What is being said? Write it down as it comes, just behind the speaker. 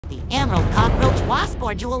The emerald cockroach wasp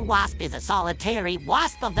or jewel wasp is a solitary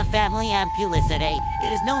wasp of the family Ampulicidae.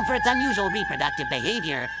 It is known for its unusual reproductive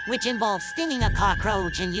behavior, which involves stinging a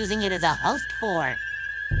cockroach and using it as a host for.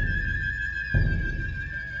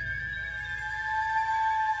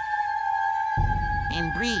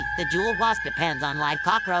 In brief, the jewel wasp depends on live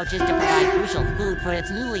cockroaches to provide crucial food for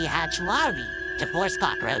its newly hatched larvae. To force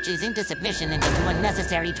cockroaches into submission and into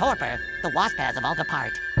unnecessary torpor, the wasp has evolved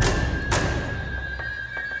apart.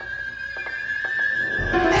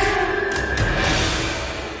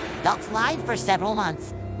 Adults live for several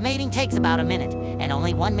months. Mating takes about a minute, and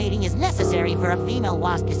only one mating is necessary for a female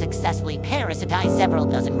wasp to successfully parasitize several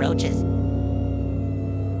dozen roaches.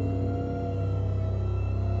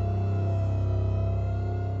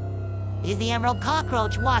 Is the emerald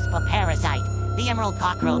cockroach wasp a parasite? The emerald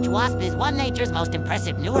cockroach wasp is one of nature's most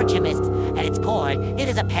impressive newer chemists. At its core, it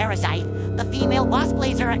is a parasite. The female wasp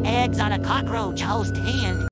lays her eggs on a cockroach host hand.